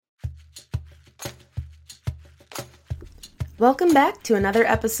Welcome back to another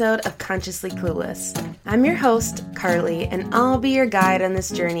episode of Consciously Clueless. I'm your host, Carly, and I'll be your guide on this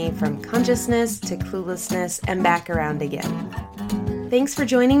journey from consciousness to cluelessness and back around again. Thanks for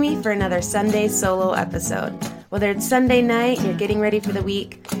joining me for another Sunday solo episode. Whether it's Sunday night and you're getting ready for the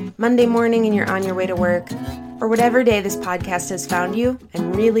week, Monday morning and you're on your way to work, or whatever day this podcast has found you,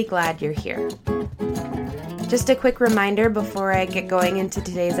 I'm really glad you're here. Just a quick reminder before I get going into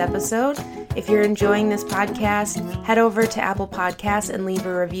today's episode, if you're enjoying this podcast, head over to Apple Podcasts and leave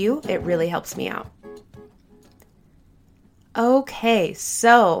a review. It really helps me out. Okay,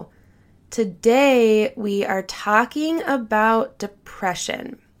 so today we are talking about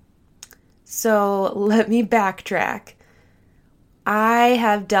depression. So let me backtrack. I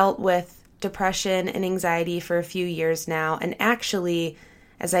have dealt with depression and anxiety for a few years now, and actually,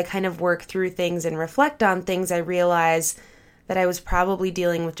 as I kind of work through things and reflect on things, I realize that I was probably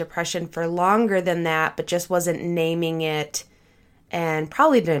dealing with depression for longer than that, but just wasn't naming it and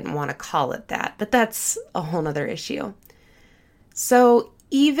probably didn't want to call it that. But that's a whole nother issue. So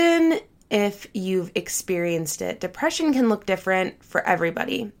even if you've experienced it, depression can look different for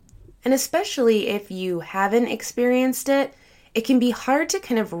everybody. And especially if you haven't experienced it, it can be hard to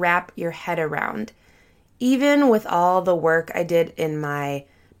kind of wrap your head around. Even with all the work I did in my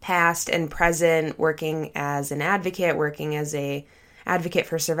past and present, working as an advocate, working as a advocate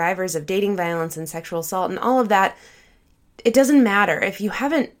for survivors of dating violence and sexual assault and all of that, it doesn't matter. If you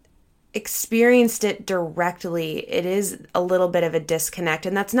haven't experienced it directly, it is a little bit of a disconnect,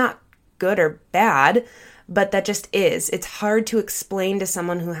 and that's not good or bad, but that just is. It's hard to explain to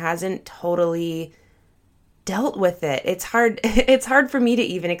someone who hasn't totally dealt with it. It's hard for me to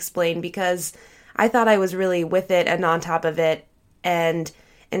even explain because I thought I was really with it and on top of it, and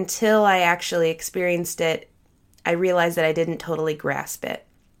until I actually experienced it, I realized that I didn't totally grasp it.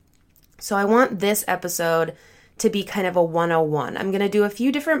 So I want this episode to be kind of a 101. I'm going to do a few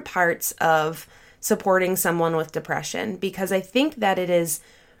different parts of supporting someone with depression because I think that it is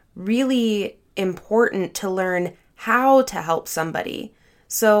really important to learn how to help somebody.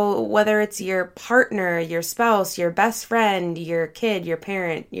 So whether it's your partner, your spouse, your best friend, your kid, your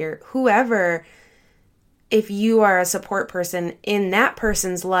parent, your whoever, if you are a support person in that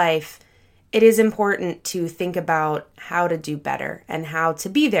person's life, it is important to think about how to do better and how to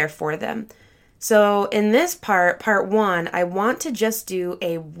be there for them. So in this part one, I want to just do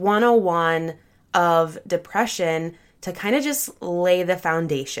a 101 of depression to kind of just lay the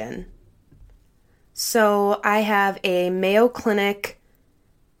foundation. So I have a Mayo Clinic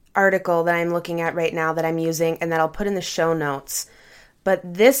article that I'm looking at right now that I'm using and that I'll put in the show notes. But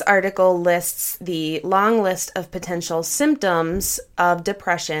this article lists the long list of potential symptoms of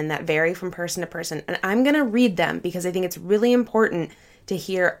depression that vary from person to person. And I'm going to read them because I think it's really important to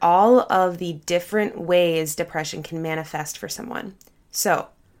hear all of the different ways depression can manifest for someone. So,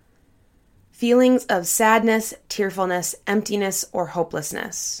 feelings of sadness, tearfulness, emptiness, or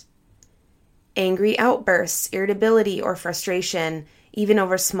hopelessness. Angry outbursts, irritability, or frustration, even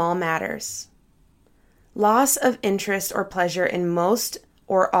over small matters. Loss of interest or pleasure in most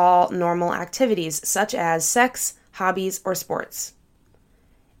or all normal activities, such as sex, hobbies, or sports.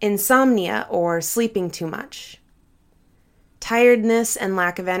 Insomnia or sleeping too much. Tiredness and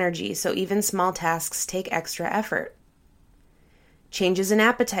lack of energy, so even small tasks take extra effort. Changes in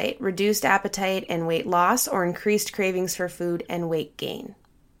appetite, reduced appetite and weight loss, or increased cravings for food and weight gain.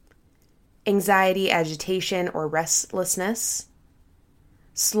 Anxiety, agitation, or restlessness.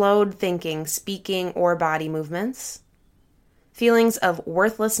 Slowed thinking, speaking, or body movements. Feelings of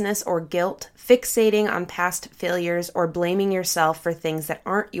worthlessness or guilt, fixating on past failures, or blaming yourself for things that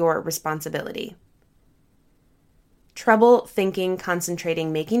aren't your responsibility. Trouble thinking,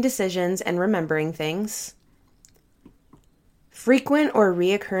 concentrating, making decisions, and remembering things. Frequent or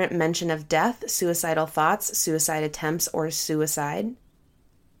reoccurrent mention of death, suicidal thoughts, suicide attempts, or suicide.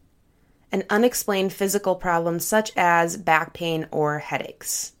 And unexplained physical problems such as back pain or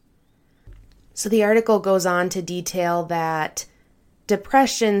headaches. So the article goes on to detail that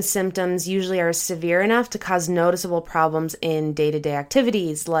depression symptoms usually are severe enough to cause noticeable problems in day-to-day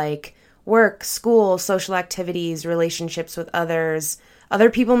activities like work, school, social activities, relationships with others. Other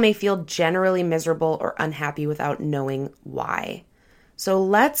people may feel generally miserable or unhappy without knowing why. So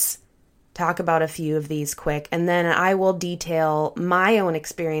let's talk about a few of these quick, and then I will detail my own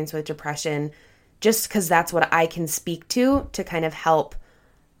experience with depression just because that's what I can speak to kind of help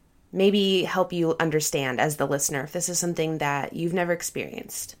you understand as the listener if this is something that you've never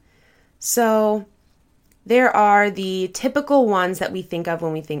experienced. So there are the typical ones that we think of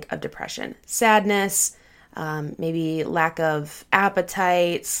when we think of depression. Sadness, maybe lack of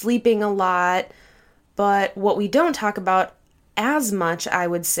appetite, sleeping a lot. But what we don't talk about as much, I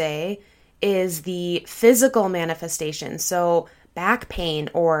would say, is the physical manifestation. So back pain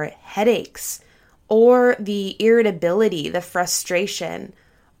or headaches or the irritability, the frustration,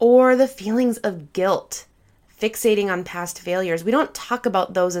 or the feelings of guilt, fixating on past failures. We don't talk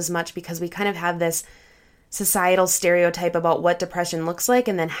about those as much because we kind of have this societal stereotype about what depression looks like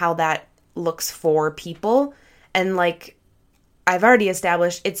and then how that looks for people. And like I've already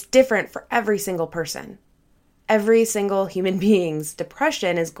established, it's different for every single person. Every single human being's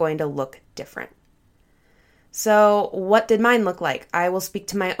depression is going to look different. So what did mine look like? I will speak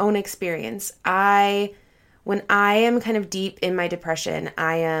to my own experience. When I am kind of deep in my depression,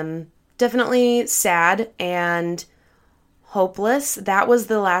 I am definitely sad and hopeless. That was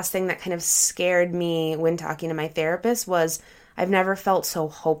the last thing that kind of scared me when talking to my therapist was I've never felt so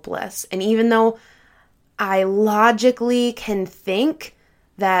hopeless. And even though I logically can think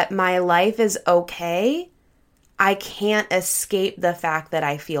that my life is okay, I can't escape the fact that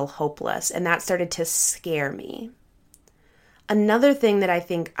I feel hopeless, and that started to scare me. Another thing that I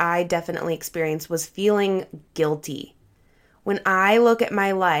think I definitely experienced was feeling guilty. When I look at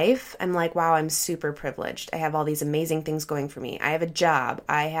my life, I'm like, wow, I'm super privileged. I have all these amazing things going for me. I have a job.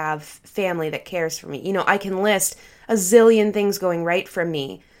 I have family that cares for me. I can list a zillion things going right for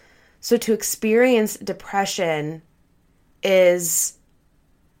me. So to experience depression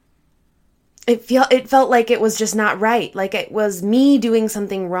it felt like it was just not right. Like it was me doing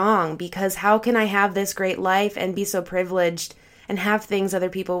something wrong, because how can I have this great life and be so privileged and have things other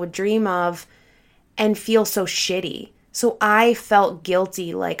people would dream of and feel so shitty? So I felt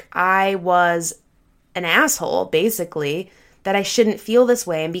guilty, like I was an asshole, basically, that I shouldn't feel this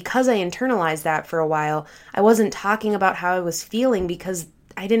way. And because I internalized that for a while, I wasn't talking about how I was feeling because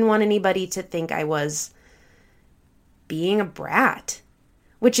I didn't want anybody to think I was being a brat,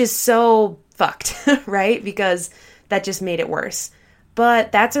 which is so fucked, right? Because that just made it worse.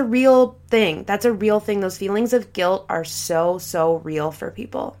 But that's a real thing. That's a real thing. Those feelings of guilt are so, so real for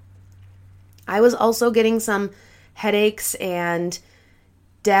people. I was also getting some headaches and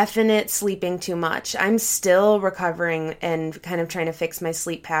definite sleeping too much. I'm still recovering and kind of trying to fix my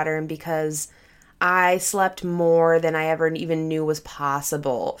sleep pattern because I slept more than I ever even knew was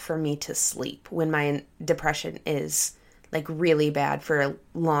possible for me to sleep when my depression is like really bad for a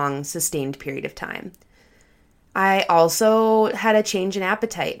long, sustained period of time. I also had a change in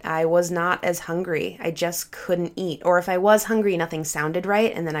appetite. I was not as hungry. I just couldn't eat. Or if I was hungry, nothing sounded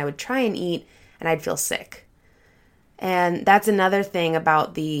right, and then I would try and eat, and I'd feel sick. And that's another thing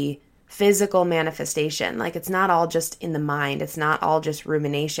about the physical manifestation. Like, it's not all just in the mind. It's not all just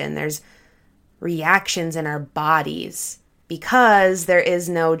rumination. There's reactions in our bodies because there is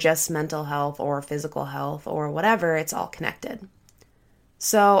no just mental health or physical health or whatever. It's all connected.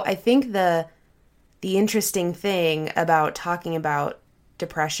 So I think the interesting thing about talking about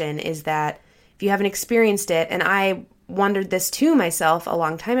depression is that if you haven't experienced it, and I wondered this too myself a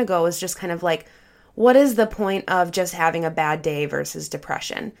long time ago, is just kind of like, what is the point of just having a bad day versus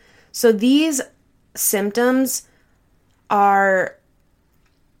depression? So these symptoms are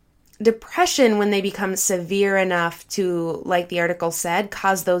depression when they become severe enough to, like the article said,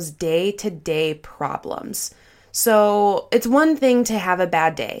 cause those day-to-day problems. So it's one thing to have a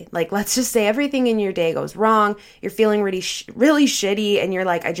bad day. Like, let's just say everything in your day goes wrong. You're feeling really shitty and you're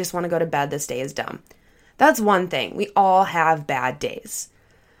like, I just want to go to bed. This day is dumb. That's one thing. We all have bad days.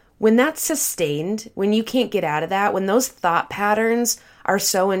 When that's sustained, when you can't get out of that, when those thought patterns are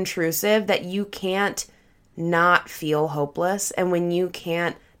so intrusive that you can't not feel hopeless, and when you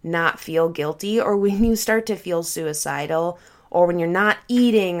can't not feel guilty, or when you start to feel suicidal, or when you're not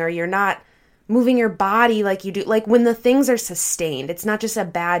eating or you're not moving your body like you do, like when the things are sustained, it's not just a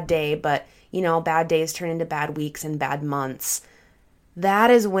bad day, but bad days turn into bad weeks and bad months. That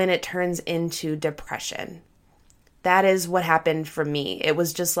is when it turns into depression. That is what happened for me. It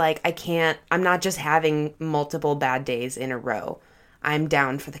was just like, I'm not just having multiple bad days in a row. I'm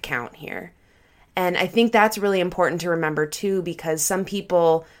down for the count here. And I think that's really important to remember too, because some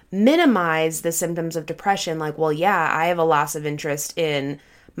people minimize the symptoms of depression. Like, well, yeah, I have a loss of interest in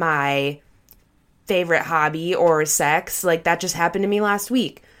my favorite hobby or sex. Like, that just happened to me last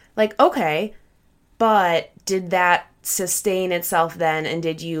week. Like, okay, but did that sustain itself then? And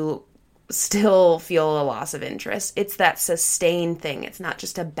did you still feel a loss of interest? It's that sustained thing. It's not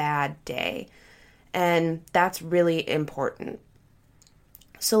just a bad day. And that's really important.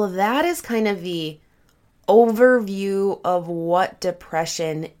 So that is kind of the overview of what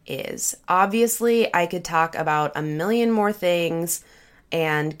depression is. Obviously, I could talk about a million more things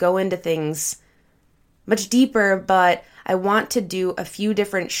and go into things much deeper, but I want to do a few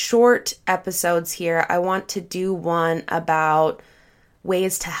different short episodes here. I want to do one about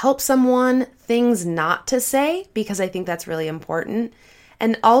ways to help someone, things not to say, because I think that's really important,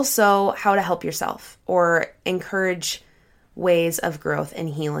 and also how to help yourself or encourage ways of growth and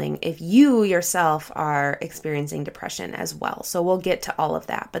healing if you yourself are experiencing depression as well. So we'll get to all of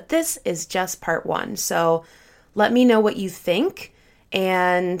that, but this is just part 1. So let me know what you think,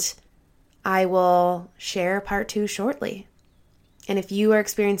 and I will share part 2 shortly. And if you are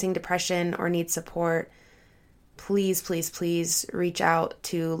experiencing depression or need support, please, please, please reach out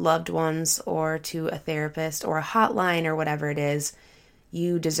to loved ones or to a therapist or a hotline or whatever it is.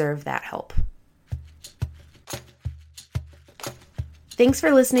 You deserve that help. Thanks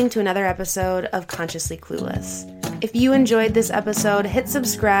for listening to another episode of Consciously Clueless. If you enjoyed this episode, hit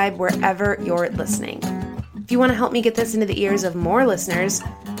subscribe wherever you're listening. If you want to help me get this into the ears of more listeners,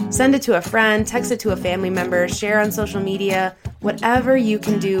 send it to a friend, text it to a family member, share on social media. Whatever you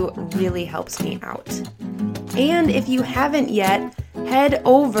can do really helps me out. And if you haven't yet, head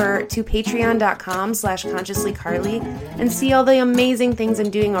over to patreon.com/consciouslycarly and see all the amazing things I'm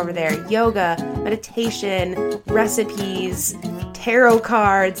doing over there. Yoga, meditation, recipes, tarot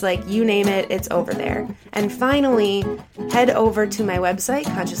cards, like you name it, it's over there. And finally, head over to my website,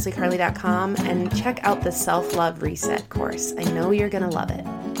 consciouslycarly.com, and check out the Self-Love Reset course. I know you're going to love it.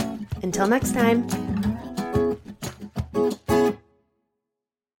 Until next time.